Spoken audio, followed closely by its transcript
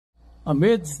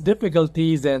Amidst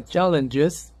difficulties and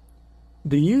challenges,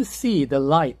 do you see the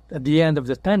light at the end of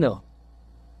the tunnel?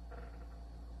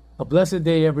 A blessed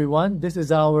day, everyone. This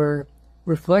is our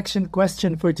reflection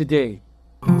question for today.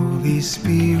 Holy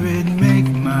Spirit, make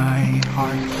my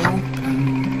heart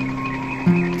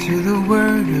open to the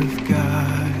Word of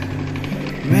God.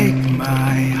 Make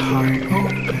my heart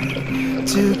open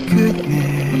to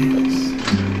goodness.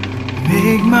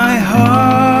 Make my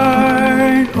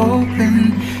heart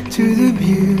open to the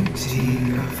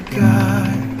beauty of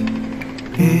God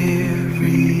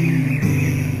every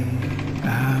day.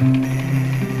 Amen.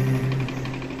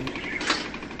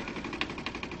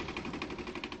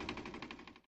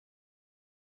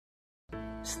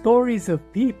 Stories of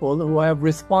people who have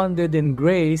responded in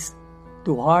grace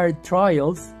to hard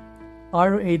trials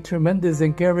are a tremendous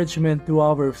encouragement to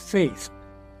our faith.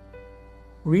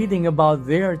 Reading about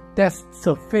their tests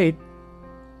of faith,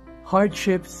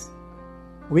 hardships,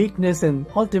 weakness, and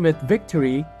ultimate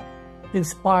victory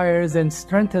inspires and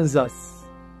strengthens us.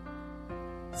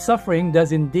 Suffering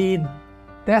does indeed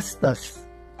test us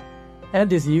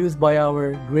and is used by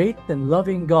our great and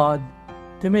loving God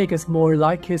to make us more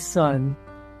like His Son,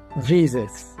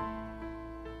 Jesus.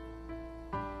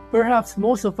 Perhaps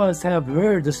most of us have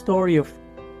heard the story of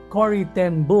Corrie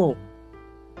ten Boom.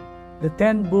 The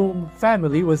ten Boom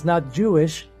family was not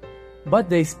Jewish, but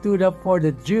they stood up for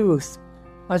the Jews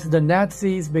as the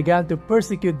Nazis began to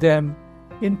persecute them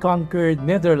in conquered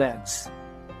Netherlands.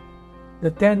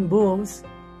 The ten Booms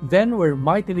then were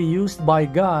mightily used by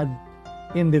God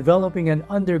in developing an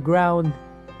underground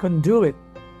conduit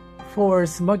for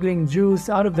smuggling Jews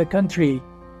out of the country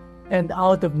and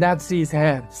out of Nazis'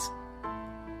 hands.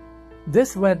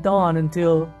 This went on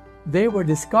until they were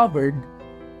discovered,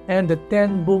 and the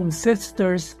ten Boom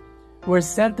sisters were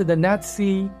sent to the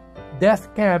Nazi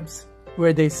death camps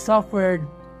where they suffered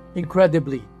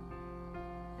incredibly.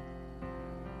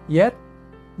 Yet,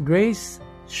 grace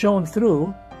shone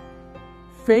through,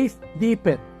 faith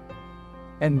deepened,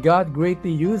 and God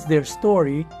greatly used their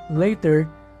story later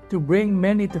to bring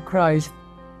many to Christ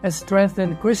and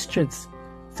strengthen Christians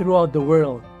throughout the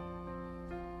world.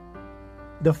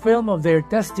 The film of their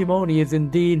testimony is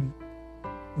indeed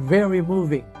very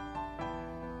moving.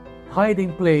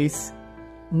 Hiding Place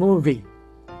movie.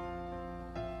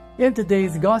 In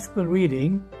today's Gospel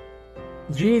reading,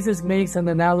 Jesus makes an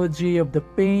analogy of the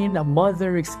pain a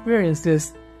mother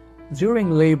experiences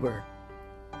during labor.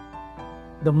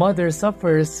 The mother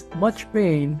suffers much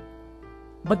pain,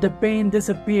 but the pain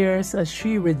disappears as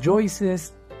she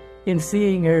rejoices in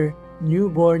seeing her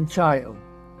newborn child.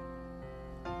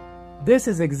 This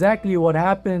is exactly what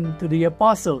happened to the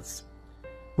apostles.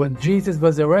 When Jesus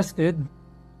was arrested,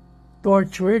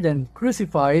 tortured, and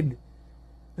crucified,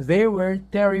 they were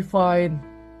terrified,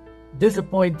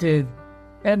 disappointed,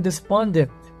 and despondent.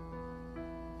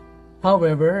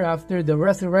 However, after the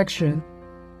resurrection,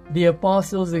 the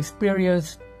apostles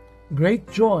experienced great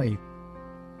joy.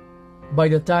 By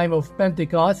the time of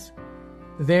Pentecost,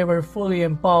 they were fully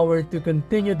empowered to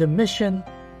continue the mission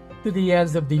to the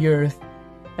ends of the earth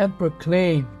and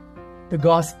proclaim the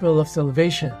gospel of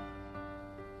salvation.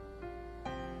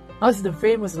 As the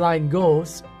famous line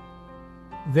goes,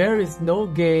 there is no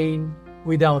gain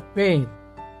without pain.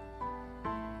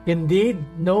 Indeed,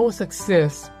 no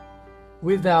success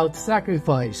without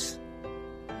sacrifice.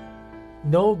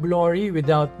 No glory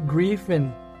without grief,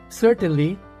 and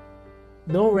certainly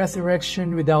no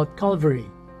resurrection without Calvary.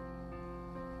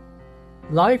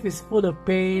 Life is full of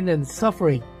pain and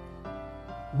suffering,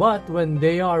 but when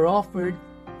they are offered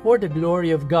for the glory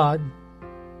of God,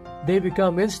 they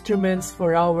become instruments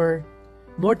for our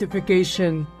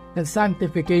mortification and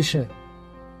sanctification.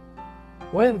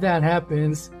 When that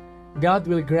happens, God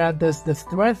will grant us the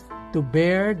strength to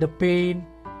bear the pain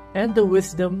and the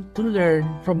wisdom to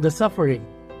learn from the suffering.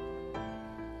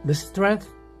 The strength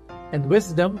and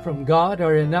wisdom from God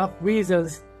are enough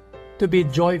reasons to be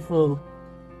joyful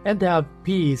and to have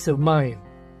peace of mind.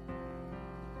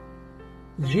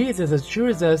 Jesus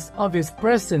assures us of His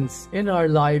presence in our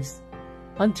lives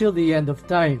until the end of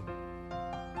time.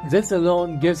 This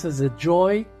alone gives us a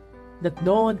joy that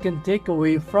no one can take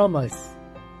away from us.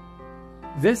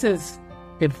 This is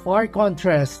in far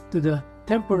contrast to the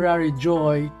temporary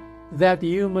joy that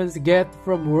humans get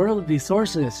from worldly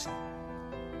sources.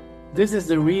 This is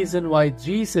the reason why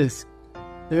Jesus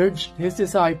urged His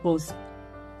disciples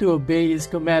to obey His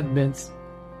commandments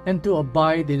and to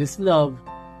abide in His love,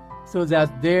 so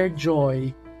that their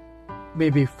joy may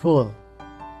be full.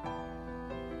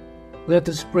 Let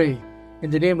us pray. In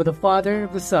the name of the Father,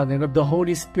 of the Son, and of the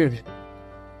Holy Spirit.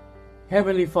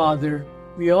 Heavenly Father,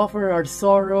 we offer our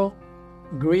sorrow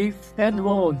grief, and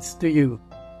wounds to you.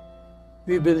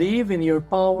 We believe in your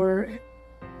power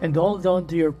and hold on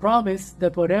to your promise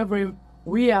that whatever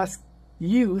we ask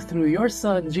you through your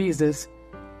Son, Jesus,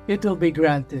 it will be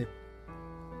granted.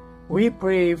 We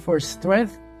pray for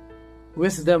strength,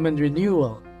 wisdom, and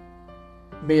renewal.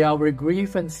 May our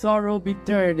grief and sorrow be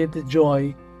turned into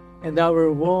joy, and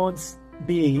our wounds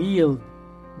be healed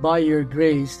by your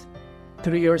grace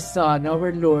through your Son,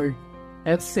 our Lord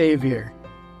and Savior.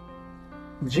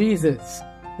 Jesus,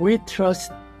 we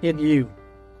trust in you.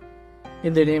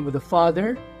 In the name of the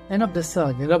Father, and of the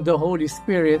Son, and of the Holy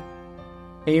Spirit.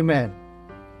 Amen.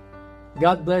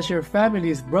 God bless your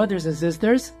families, brothers and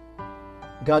sisters.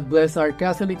 God bless our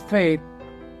Catholic faith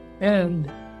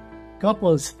and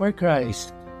Couples for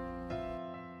Christ.